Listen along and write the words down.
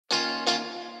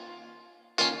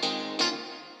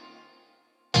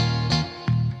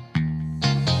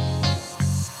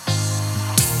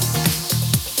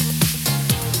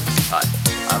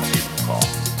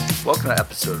Welcome to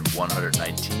episode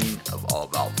 119 of All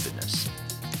About Fitness.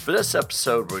 For this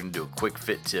episode, we're going to do a quick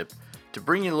fit tip to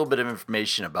bring you a little bit of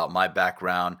information about my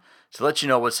background, to let you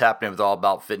know what's happening with All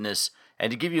About Fitness, and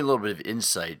to give you a little bit of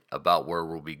insight about where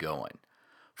we'll be going.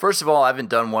 First of all, I haven't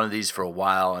done one of these for a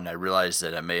while, and I realize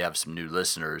that I may have some new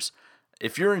listeners.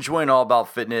 If you're enjoying All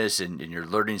About Fitness and you're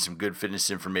learning some good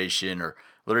fitness information or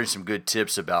learning some good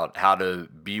tips about how to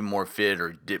be more fit or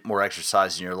get more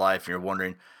exercise in your life, and you're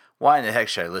wondering, why in the heck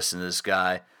should I listen to this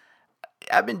guy?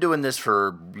 I've been doing this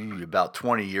for about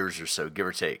 20 years or so, give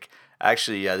or take.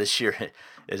 Actually, this year,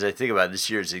 as I think about it, this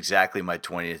year is exactly my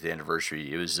 20th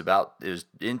anniversary. It was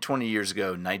in 20 years ago,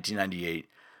 1998,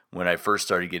 when I first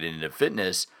started getting into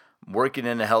fitness, working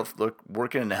in a health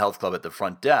club at the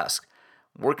front desk.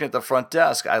 Working at the front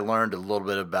desk, I learned a little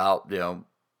bit about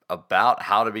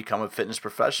how to become a fitness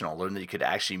professional. Learned that you could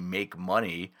actually make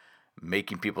money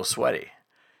making people sweaty.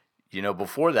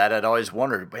 Before that, I'd always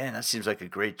wondered, man, that seems like a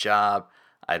great job.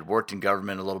 I'd worked in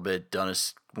government a little bit, done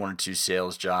one or two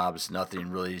sales jobs, nothing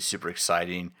really super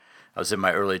exciting. I was in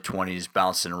my early 20s,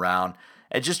 bouncing around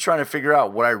and just trying to figure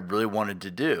out what I really wanted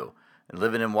to do. And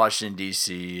living in Washington,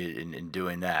 D.C. and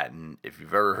doing that. And if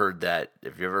you've ever heard that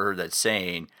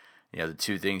saying, the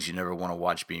two things you never want to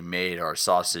watch being made are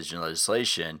sausage and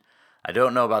legislation. I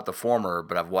don't know about the former,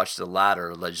 but I've watched the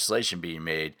latter, legislation being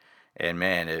made. And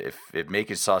man, if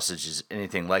making sausage is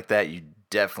anything like that, you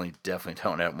definitely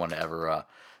don't want to ever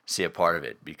see a part of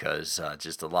it, because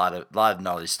just a lot of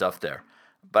gnarly stuff there.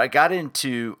 But I got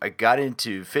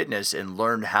into fitness and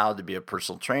learned how to be a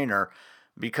personal trainer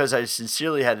because I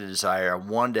sincerely had a desire. I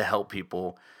wanted to help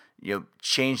people,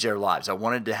 change their lives. I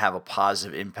wanted to have a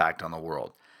positive impact on the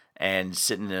world. And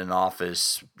sitting in an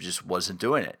office just wasn't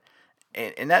doing it.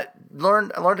 And I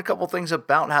learned a couple things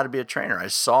about how to be a trainer. I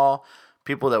saw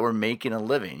people that were making a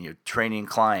living, training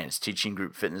clients, teaching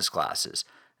group fitness classes.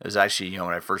 It was actually,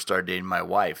 when I first started dating my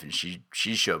wife, and she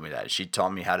showed me that. She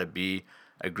taught me how to be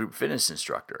a group fitness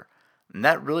instructor. And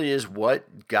that really is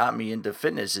what got me into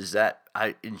fitness, is that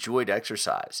I enjoyed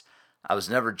exercise. I was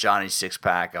never Johnny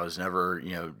Six-Pack. I was never,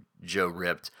 Joe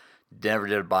Ripped. Never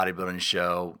did a bodybuilding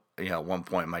show. At one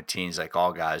point in my teens, like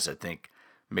all guys, I think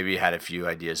maybe had a few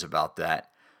ideas about that.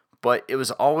 But it was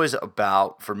always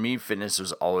about, for me, fitness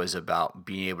was always about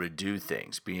being able to do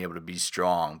things, being able to be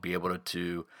strong, be able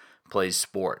to play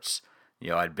sports.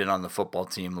 I'd been on the football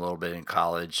team a little bit in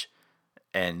college,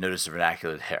 and notice the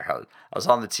vernacular there. I was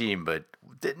on the team, but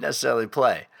didn't necessarily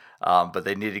play. But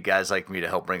they needed guys like me to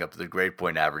help bring up the grade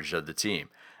point average of the team.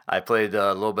 I played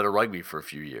a little bit of rugby for a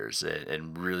few years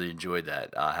and really enjoyed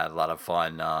that. I had a lot of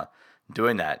fun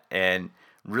doing that. And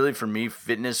really, for me,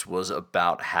 fitness was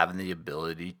about having the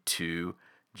ability to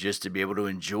be able to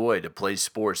enjoy, to play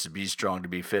sports, to be strong, to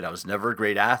be fit. I was never a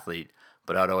great athlete,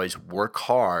 but I'd always work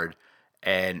hard,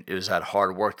 and it was that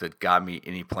hard work that got me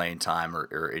any playing time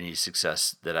or any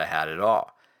success that I had at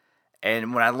all.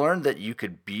 And when I learned that you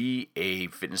could be a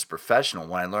fitness professional,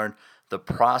 when I learned the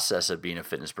process of being a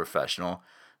fitness professional,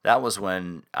 that was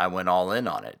when I went all in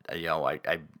on it.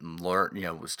 I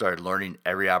learned, started learning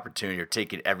every opportunity, or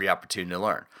taking every opportunity to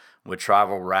learn. Would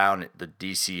travel around the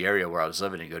DC area where I was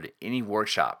living and go to any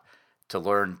workshop to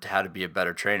learn how to be a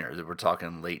better trainer. We're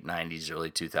talking late 90s,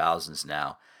 early 2000s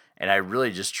now. And I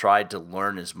really just tried to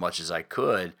learn as much as I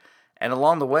could. And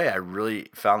along the way, I really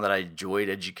found that I enjoyed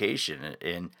education.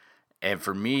 And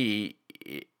for me,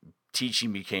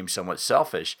 teaching became somewhat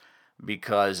selfish,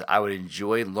 because I would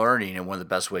enjoy learning, and one of the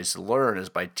best ways to learn is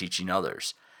by teaching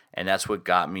others. And that's what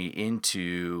got me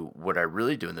into what I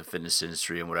really do in the fitness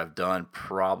industry, and what I've done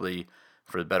probably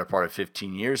for the better part of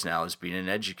 15 years now is being an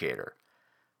educator.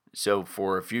 So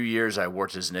for a few years, I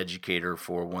worked as an educator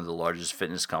for one of the largest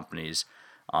fitness companies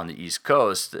on the East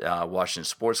Coast, Washington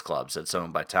Sports Clubs, that's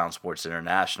owned by Town Sports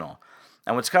International.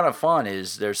 And what's kind of fun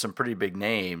is there's some pretty big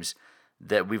names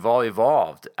that we've all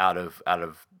evolved out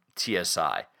of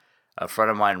TSI. A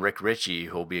friend of mine, Rick Ritchie,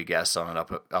 who will be a guest on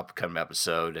an upcoming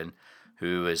episode, and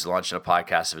who is launching a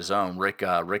podcast of his own. Rick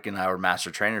and I were master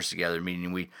trainers together,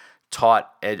 meaning we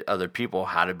taught other people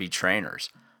how to be trainers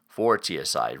for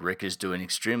TSI. Rick is doing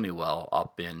extremely well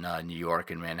up in New York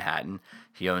and Manhattan.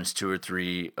 He owns two or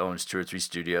three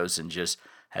studios, and just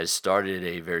has started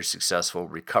a very successful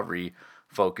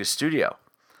recovery-focused studio.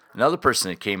 Another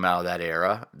person that came out of that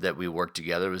era that we worked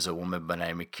together was a woman by the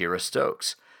name of Kira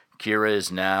Stokes. Kira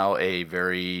is now a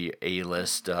very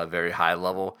A-list, very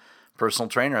high-level personal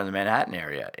trainer in the Manhattan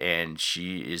area, and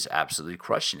she is absolutely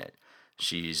crushing it.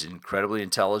 She's incredibly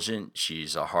intelligent.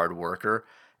 She's a hard worker,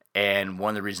 and one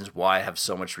of the reasons why I have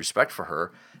so much respect for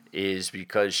her is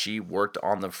because she worked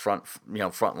on the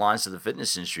front lines of the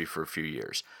fitness industry for a few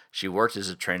years. She worked as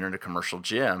a trainer in a commercial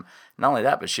gym. Not only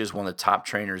that, but she was one of the top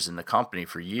trainers in the company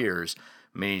for years,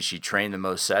 meaning she trained the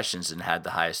most sessions and had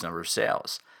the highest number of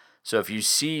sales. So if you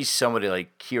see somebody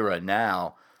like Kira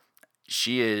now,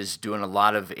 she is doing a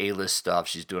lot of A-list stuff.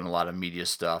 She's doing a lot of media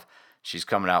stuff. She's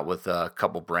coming out with a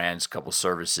couple brands, a couple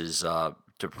services to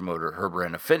promote her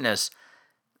brand of fitness.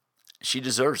 She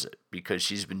deserves it because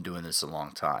she's been doing this a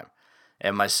long time.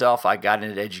 And myself, I got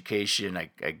into education.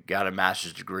 I got a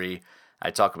master's degree. I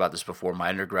talk about this before. My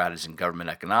undergrad is in government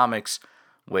economics,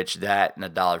 which that and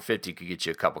 $1.50 could get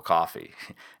you a cup of coffee.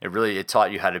 It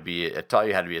taught you how to be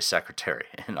a secretary,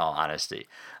 in all honesty.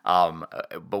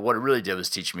 But what it really did was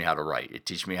teach me how to write. It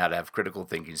taught me how to have critical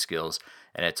thinking skills,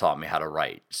 and it taught me how to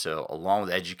write. So along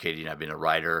with educating, I've been a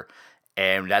writer,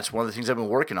 and that's one of the things I've been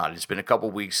working on. It's been a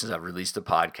couple weeks since I've released a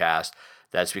podcast.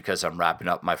 That's because I'm wrapping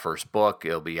up my first book.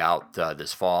 It'll be out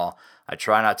this fall. I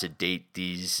try not to date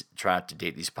these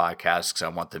podcasts because I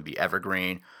want them to be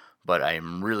evergreen. But I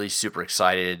am really super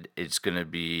excited. It's going to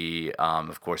be,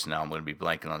 of course, now I'm going to be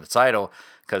blanking on the title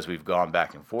because we've gone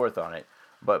back and forth on it.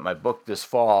 But my book this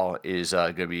fall is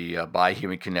going to be by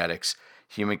Human Kinetics.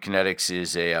 Human Kinetics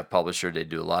is a publisher. They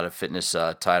do a lot of fitness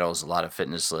titles, a lot of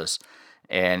fitness lists.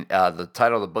 And the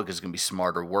title of the book is going to be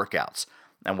Smarter Workouts.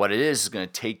 And what it is going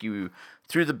to take you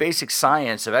through the basic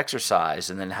science of exercise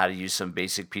and then how to use some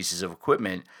basic pieces of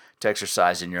equipment to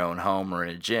exercise in your own home or in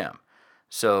a gym.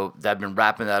 So I've been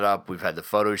wrapping that up. We've had the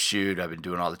photo shoot. I've been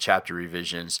doing all the chapter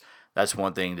revisions. That's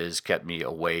one thing that has kept me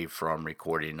away from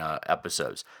recording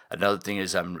episodes. Another thing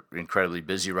is I'm incredibly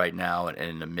busy right now and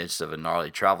in the midst of a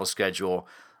gnarly travel schedule.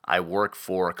 I work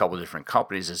for a couple of different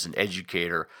companies as an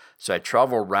educator. So I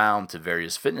travel around to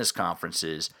various fitness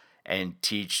conferences and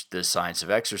teach the science of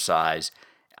exercise,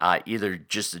 either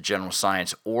just the general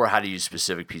science or how to use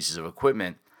specific pieces of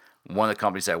equipment. One of the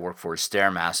companies I work for is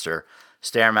Stairmaster.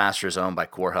 Stairmaster is owned by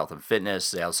Core Health and Fitness.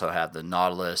 They also have the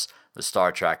Nautilus, the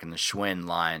Star Trek, and the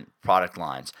Schwinn product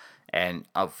lines. And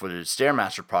for the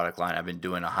Stairmaster product line, I've been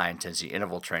doing a high-intensity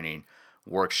interval training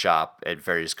workshop at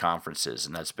various conferences.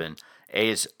 And that's been,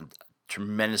 it's a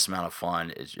tremendous amount of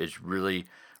fun. It's really,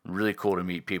 really cool to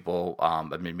meet people.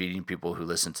 I've been meeting people who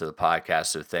listen to the podcast,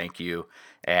 so thank you.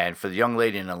 And for the young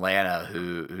lady in Atlanta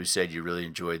who said you really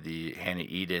enjoyed the Hannah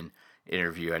Eden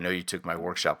interview. I know you took my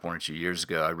workshop 1 or 2 years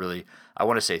ago. I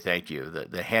want to say thank you.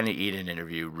 The Hannah Eden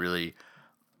interview really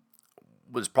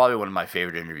was probably one of my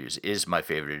favorite interviews, is my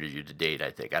favorite interview to date,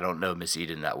 I think. I don't know Miss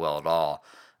Eden that well at all,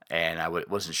 and I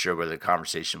wasn't sure where the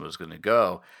conversation was going to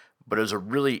go, but it was a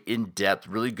really in-depth,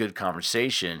 really good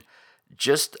conversation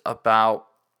just about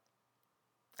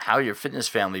how your fitness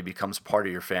family becomes part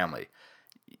of your family.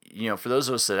 You know, for those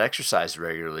of us that exercise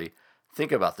regularly,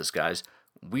 think about this, guys.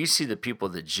 We see the people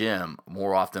at the gym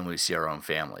more often than we see our own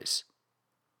families.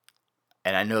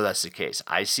 And I know that's the case.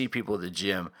 I see people at the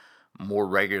gym more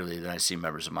regularly than I see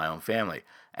members of my own family.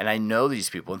 And I know these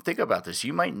people. And think about this.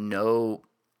 You might know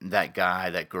that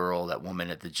guy, that girl, that woman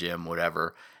at the gym,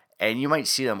 whatever, and you might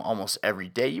see them almost every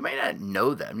day. You may not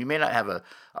know them. You may not have a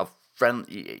friend.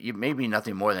 You may be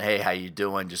nothing more than, hey, how you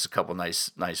doing? Just a couple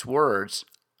nice words.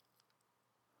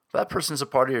 But that person's a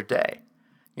part of your day.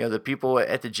 You know, the people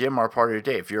at the gym are part of your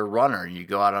day. If you're a runner and you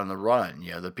go out on the run,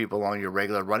 you know, the people along your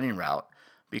regular running route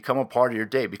become a part of your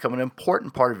day, become an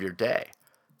important part of your day.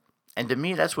 And to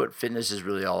me, that's what fitness is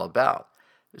really all about.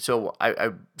 So I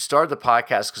started the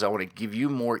podcast because I want to give you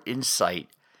more insight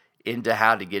into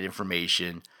how to get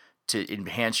information to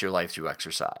enhance your life through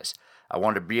exercise. I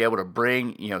want to be able to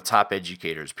bring, you know, top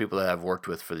educators, people that I've worked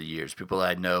with for the years, people that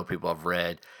I know, people I've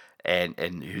read, and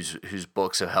whose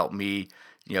books have helped me,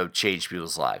 you know, change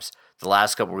people's lives. The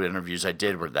last couple of interviews I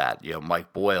did were that. You know,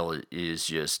 Mike Boyle is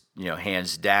just, you know,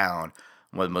 hands down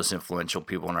one of the most influential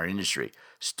people in our industry.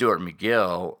 Stuart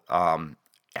McGill,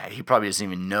 he probably doesn't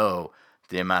even know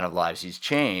the amount of lives he's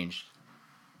changed.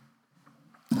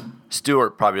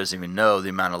 Stuart probably doesn't even know the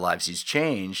amount of lives he's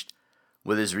changed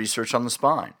with his research on the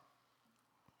spine.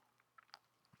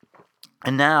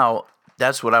 And now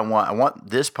that's what I want. I want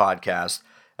this podcast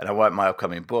and I want my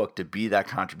upcoming book to be that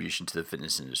contribution to the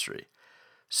fitness industry.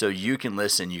 So you can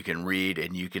listen, you can read,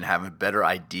 and you can have a better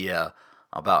idea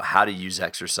about how to use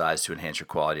exercise to enhance your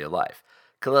quality of life.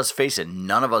 Because let's face it,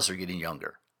 none of us are getting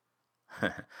younger.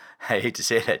 I hate to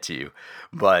say that to you,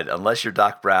 but unless you're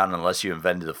Doc Brown, unless you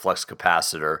invented the flux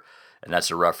capacitor, and that's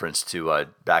a reference to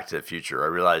Back to the Future. I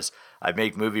realize I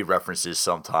make movie references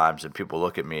sometimes, and people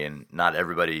look at me, and not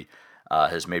everybody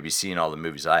has maybe seen all the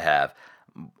movies I have,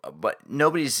 but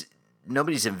nobody's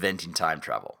inventing time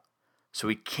travel. So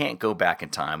we can't go back in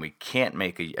time. We can't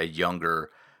make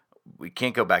we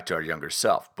can't go back to our younger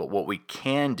self. But what we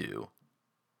can do,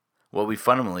 what we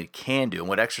fundamentally can do and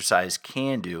what exercise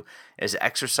can do is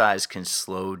exercise can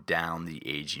slow down the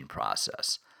aging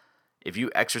process. If you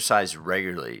exercise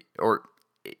regularly, or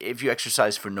if you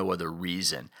exercise for no other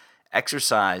reason,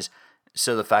 exercise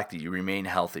so the fact that you remain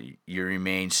healthy, you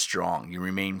remain strong, you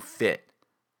remain fit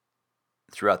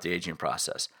throughout the aging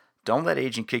process. Don't let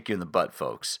aging kick you in the butt,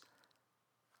 folks.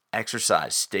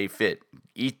 Exercise, stay fit,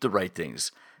 eat the right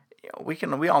things. We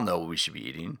all know what we should be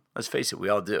eating. Let's face it, we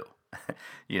all do.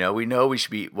 We know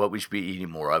what we should be eating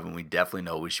more of, and we definitely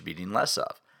know what we should be eating less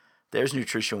of. There's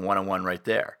nutrition 101 right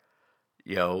there.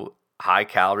 High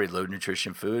calorie, low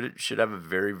nutrition food should have a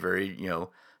very, very,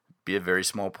 be a very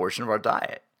small portion of our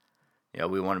diet.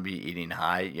 We want to be eating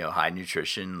high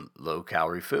nutrition, low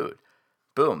calorie food.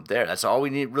 Boom, there. That's all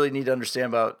we really need to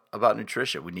understand about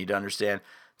nutrition. We need to understand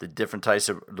the different types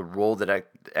of the role that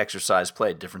exercise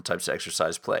plays, different types of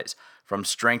exercise plays, from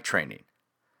strength training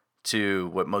to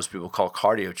what most people call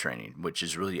cardio training, which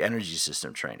is really energy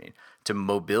system training, to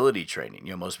mobility training.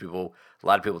 A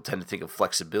lot of people tend to think of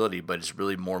flexibility, but it's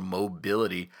really more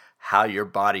mobility, how your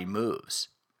body moves.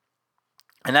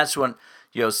 And that's when,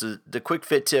 so the quick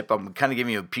fit tip, I'm kind of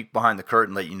giving you a peek behind the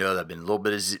curtain, let you know that I've been a little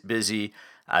bit busy.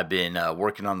 I've been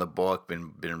working on the book,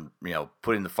 been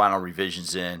putting the final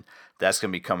revisions in. That's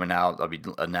going to be coming out. I'll be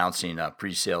announcing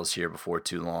pre-sales here before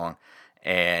too long.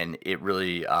 And it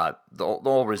really, the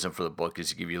whole reason for the book is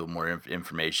to give you a little more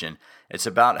information. It's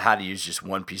about how to use just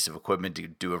one piece of equipment to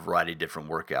do a variety of different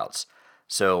workouts.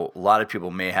 So a lot of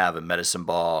people may have a medicine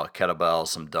ball, a kettlebell,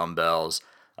 some dumbbells,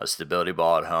 a stability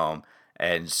ball at home.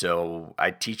 And so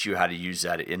I teach you how to use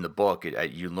that in the book.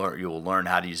 You will learn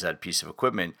how to use that piece of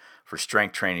equipment for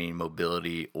strength training,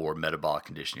 mobility, or metabolic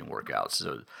conditioning workouts.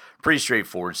 So pretty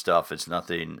straightforward stuff. It's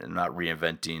nothing, I'm not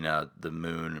reinventing the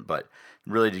moon, but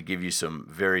really to give you some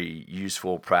very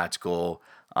useful, practical,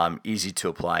 easy to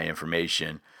apply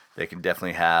information that can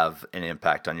definitely have an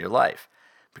impact on your life.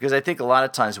 Because I think a lot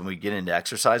of times when we get into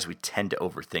exercise, we tend to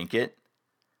overthink it.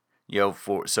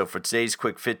 For today's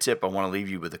quick fit tip, I want to leave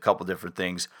you with a couple different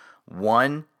things.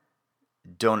 One,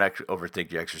 don't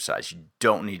overthink your exercise. You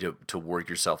don't need to work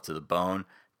yourself to the bone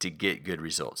to get good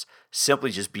results. Simply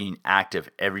just being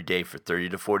active every day for 30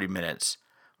 to 40 minutes,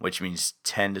 which means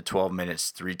 10 to 12 minutes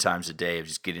 3 times a day of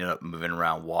just getting up, moving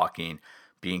around, walking,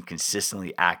 being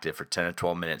consistently active for 10 to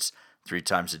 12 minutes 3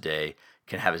 times a day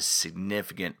can have a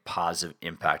significant positive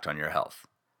impact on your health.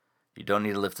 You don't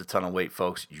need to lift a ton of weight,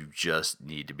 folks. You just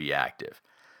need to be active.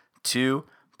 2,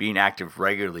 being active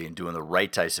regularly and doing the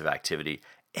right types of activity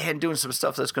and doing some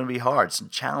stuff that's going to be hard, some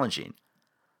challenging,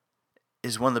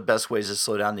 is one of the best ways to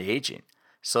slow down the aging.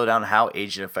 Slow down how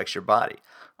aging affects your body.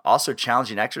 Also,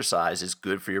 challenging exercise is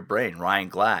good for your brain. Ryan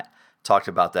Glatt talked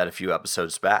about that a few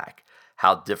episodes back,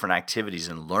 how different activities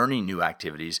and learning new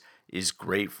activities is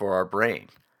great for our brain.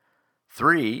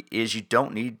 3 is you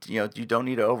don't need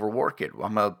to overwork it.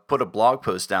 I'm going to put a blog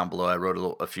post down below I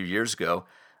wrote a few years ago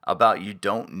about you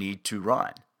don't need to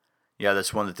run.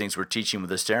 That's one of the things we're teaching with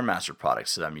the Stairmaster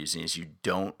products that I'm using is you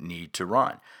don't need to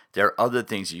run. There are other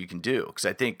things that you can do. Because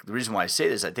I think the reason why I say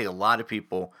this, I think a lot of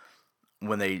people,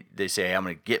 when they say, hey, I'm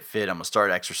going to get fit, I'm going to start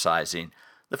exercising,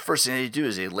 the first thing they do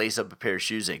is they lace up a pair of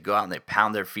shoes, they go out and they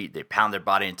pound their feet, they pound their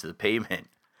body into the pavement.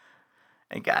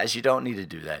 And guys, you don't need to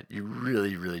do that. You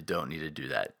really, really don't need to do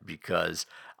that because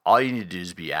all you need to do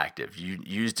is be active. You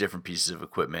use different pieces of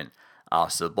equipment.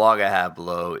 So the blog I have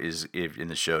below is in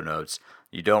the show notes.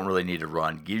 You don't really need to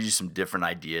run. It gives you some different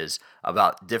ideas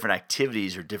about different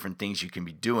activities or different things you can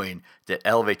be doing that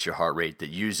elevate your heart rate, that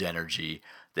use energy,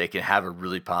 that can have a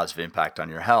really positive impact on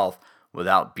your health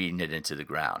without beating it into the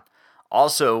ground.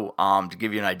 Also, to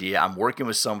give you an idea, I'm working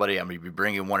with somebody. I'm going to be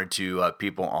bringing 1 or 2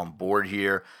 people on board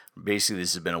here. Basically,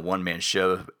 this has been a one-man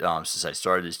show since I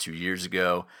started this 2 years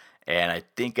ago, and I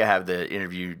think I have the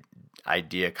interview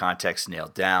idea context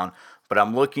nailed down. But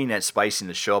I'm looking at spicing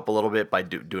the show up a little bit by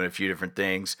doing a few different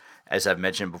things. As I've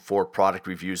mentioned before, product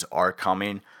reviews are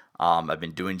coming. I've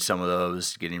been doing some of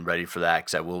those, getting ready for that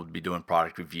because I will be doing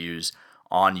product reviews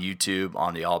on YouTube,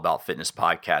 on the All About Fitness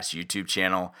podcast YouTube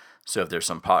channel. So if there's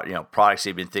some products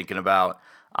you've been thinking about,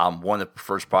 one of the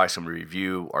first products I'm going to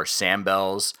review are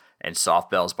Sandbells and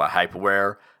Softbells by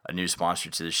Hyperwear, a new sponsor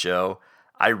to the show.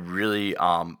 I really,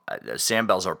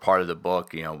 Sandbells are part of the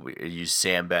book. We use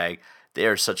Sandbag. They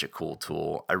are such a cool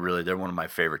tool. They're one of my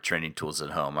favorite training tools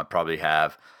at home. I probably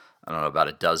have, about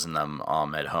a dozen of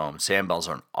them at home. Sandbells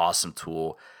are an awesome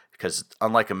tool because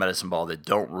unlike a medicine ball, they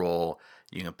don't roll.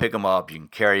 You can pick them up, you can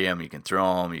carry them, you can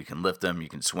throw them, you can lift them, you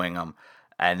can swing them,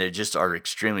 and they just are an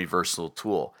extremely versatile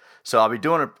tool. So I'll be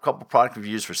doing a couple product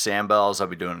reviews for Sandbells. I'll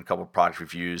be doing a couple product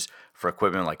reviews for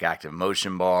equipment like Active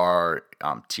Motion Bar,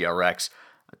 TRX.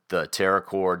 the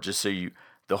TerraCore,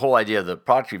 the whole idea of the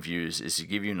product reviews is to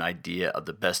give you an idea of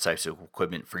the best types of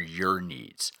equipment for your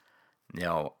needs.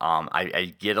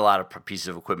 I get a lot of pieces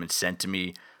of equipment sent to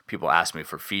me. People ask me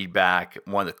for feedback.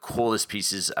 One of the coolest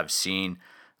pieces I've seen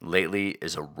lately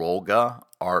is a Rolga,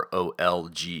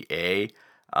 Rolga.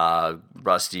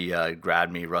 Rusty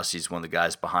grabbed me. Rusty's one of the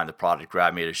guys behind the product.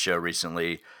 Grabbed me at a show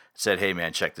recently. Said, "Hey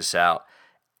man, check this out."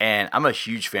 And I'm a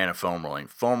huge fan of foam rolling.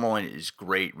 Foam rolling is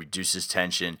great, reduces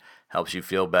tension, helps you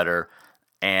feel better.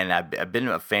 And I've been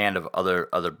a fan of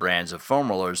other brands of foam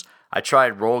rollers. I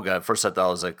tried Rolga. At first I thought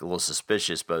it was like a little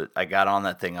suspicious, but I got on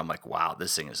that thing. I'm like, wow,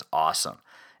 this thing is awesome.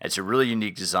 It's a really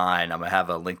unique design. I'm gonna have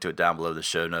a link to it down below the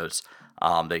show notes.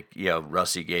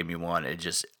 Rusty gave me one.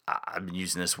 I've been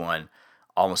using this one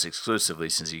almost exclusively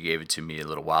since he gave it to me a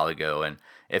little while ago, and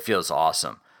it feels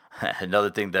awesome. Another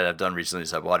thing that I've done recently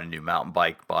is I bought a new mountain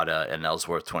bike. Bought an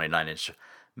Ellsworth 29-inch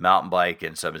mountain bike,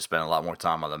 and so I've been spending a lot more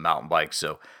time on the mountain bike.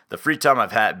 So the free time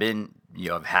I've had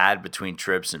between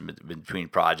trips and between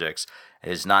projects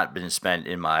has not been spent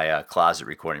in my closet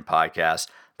recording podcasts,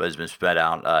 but has been spent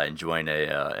out enjoying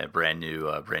a brand new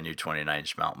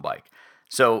 29-inch mountain bike.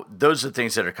 So those are the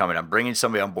things that are coming. I'm bringing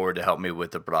somebody on board to help me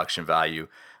with the production value.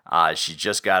 She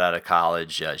just got out of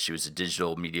college. She was a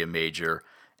digital media major,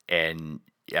 and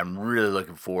I'm really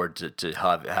looking forward to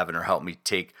having her help me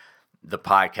take the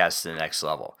podcast to the next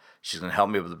level. She's going to help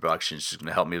me with the production. She's going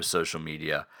to help me with social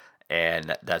media,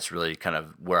 and that's really kind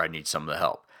of where I need some of the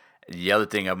help. The other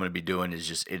thing I'm going to be doing is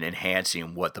just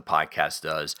enhancing what the podcast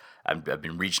does. I've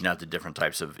been reaching out to different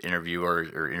types of interviewers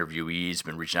or interviewees,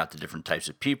 been reaching out to different types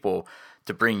of people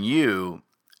to bring you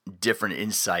different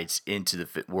insights into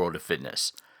the world of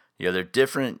fitness. They're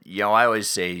different. I always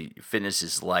say fitness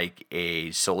is like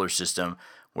a solar system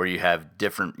where you have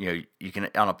different, you can,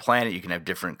 on a planet, you can have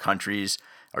different countries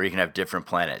or you can have different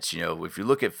planets. If you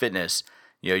look at fitness,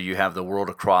 you have the world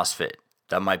of CrossFit.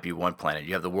 That might be one planet.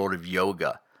 You have the world of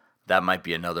yoga. That might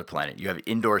be another planet. You have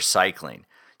indoor cycling.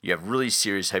 You have really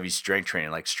serious heavy strength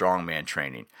training like strongman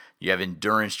training. You have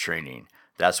endurance training.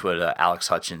 That's what Alex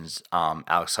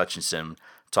Hutchinson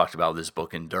talked about with his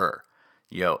book Endure.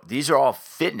 These are all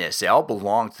fitness. They all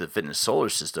belong to the fitness solar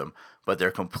system, but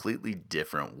they're completely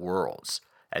different worlds.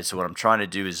 And so what I'm trying to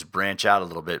do is branch out a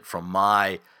little bit from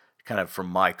my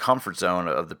comfort zone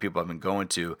of the people I've been going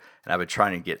to, and I've been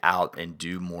trying to get out and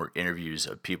do more interviews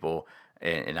of people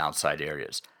in outside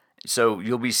areas. So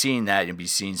you'll be seeing that. You'll be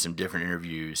seeing some different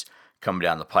interviews coming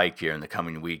down the pike here in the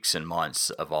coming weeks and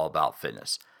months of All About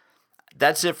Fitness.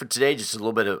 That's it for today. Just a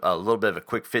little bit of a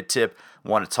quick fit tip. I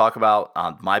want to talk about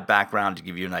my background to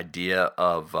give you an idea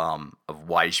of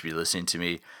why you should be listening to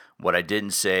me. What I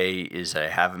didn't say is I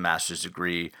have a master's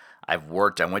degree. I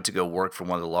went to go work for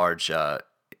one of the large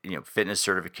fitness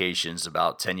certifications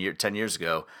about 10 years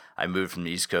ago. I moved from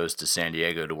the East Coast to San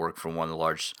Diego to work for one of the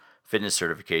large fitness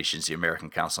certifications, the American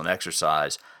Council on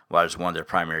Exercise, where I was one of their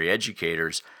primary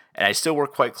educators. And I still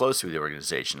work quite closely with the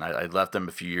organization. I left them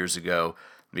a few years ago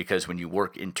because when you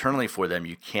work internally for them,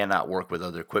 you cannot work with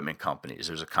other equipment companies.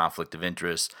 There's a conflict of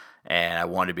interest, and I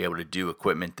wanted to be able to do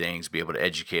equipment things, be able to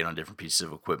educate on different pieces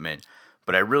of equipment.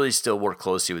 But I really still work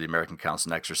closely with the American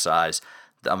Council on Exercise.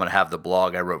 I'm going to have the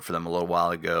blog I wrote for them a little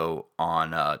while ago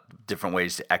on different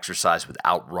ways to exercise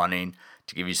without running,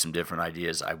 to give you some different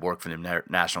ideas. I work for the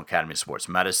National Academy of Sports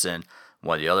Medicine,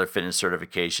 one of the other fitness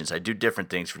certifications. I do different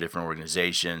things for different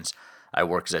organizations. I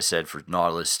work, as I said, for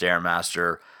Nautilus,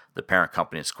 Stairmaster, the parent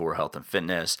company is Core Health and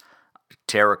Fitness.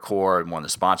 TerraCore, one of the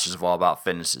sponsors of All About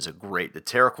Fitness, the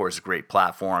TerraCore is a great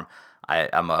platform.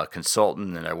 I'm a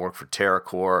consultant and I work for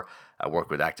TerraCore. I work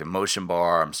with Active Motion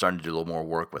Bar. I'm starting to do a little more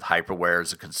work with Hyperwear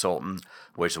as a consultant,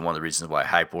 which is one of the reasons why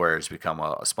Hyperwear has become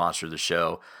a sponsor of the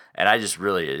show. And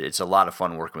it's a lot of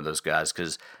fun working with those guys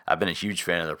because I've been a huge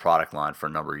fan of their product line for a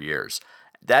number of years.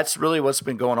 That's really what's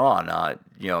been going on. I've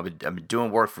been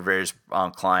doing work for various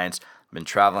clients, been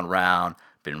traveling around,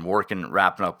 been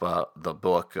wrapping up the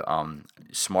book,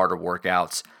 Smarter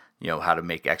Workouts, how to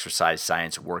make exercise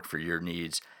science work for your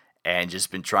needs, and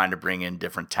just been trying to bring in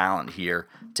different talent here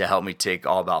to help me take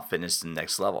All About Fitness to the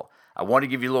next level. I want to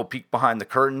give you a little peek behind the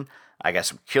curtain. I got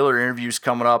some killer interviews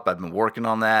coming up. I've been working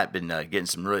on that, been getting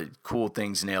some really cool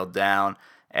things nailed down,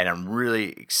 and I'm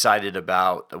really excited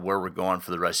about where we're going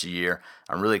for the rest of the year.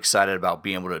 I'm really excited about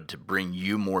being able to bring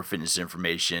you more fitness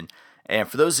information. And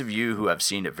for those of you who I've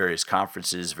seen at various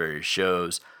conferences, various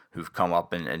shows, who've come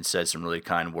up and said some really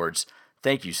kind words,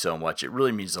 thank you so much. It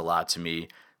really means a lot to me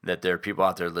that there are people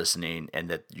out there listening and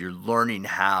that you're learning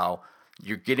how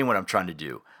you're getting what I'm trying to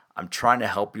do. I'm trying to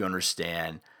help you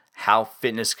understand how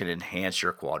fitness can enhance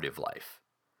your quality of life.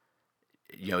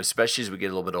 especially as we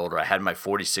get a little bit older. I had my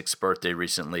 46th birthday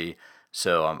recently,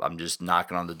 so I'm just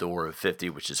knocking on the door of 50,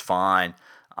 which is fine.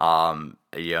 And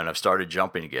I've started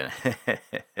jumping again.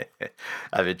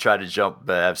 I've been trying to jump,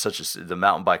 but I have the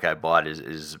mountain bike I bought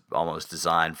is almost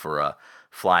designed for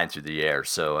flying through the air.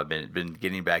 So I've been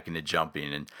getting back into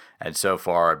jumping, and so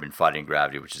far I've been fighting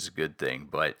gravity, which is a good thing.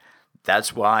 But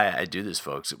that's why I do this,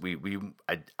 folks.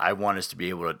 I want us to be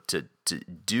able to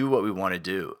do what we want to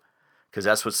do, because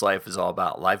that's what life is all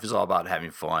about. Life is all about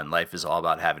having fun. Life is all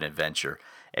about having adventure,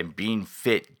 and being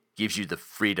fit gives you the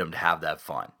freedom to have that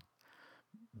fun.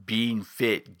 Being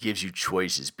fit gives you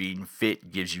choices. Being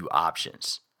fit gives you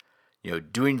options.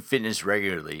 Doing fitness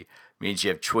regularly means you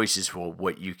have choices for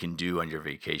what you can do on your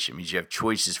vacation. It means you have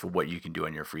choices for what you can do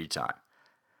on your free time.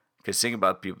 Because think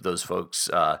about those folks.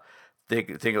 Think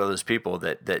of those people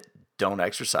that don't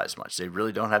exercise much. They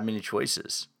really don't have many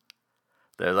choices.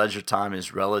 Their leisure time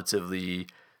is relatively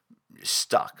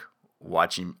stuck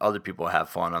watching other people have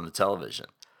fun on the television.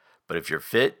 But if you're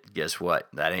fit, guess what?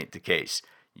 That ain't the case.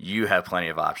 You have plenty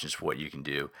of options for what you can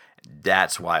do.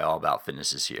 That's why All About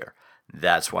Fitness is here.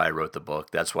 That's why I wrote the book.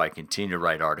 That's why I continue to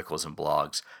write articles and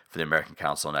blogs for the American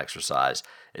Council on Exercise.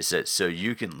 Is that so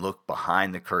you can look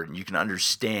behind the curtain. You can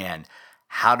understand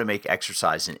how to make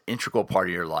exercise an integral part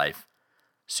of your life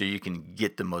so you can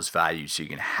get the most value, so you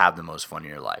can have the most fun in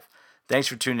your life. Thanks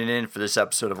for tuning in for this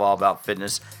episode of All About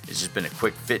Fitness. It's just been a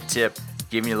quick fit tip,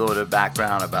 giving you a little bit of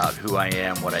background about who I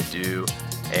am, what I do,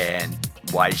 and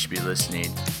why you should be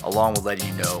listening, along with letting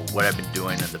you know what I've been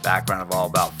doing in the background of All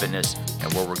About Fitness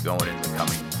and where we're going in the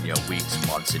coming weeks,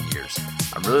 months, and years.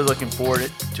 I'm really looking forward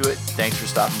to it. Thanks for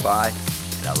stopping by,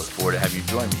 and I look forward to having you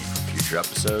join me for future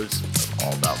episodes of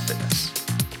All About Fitness.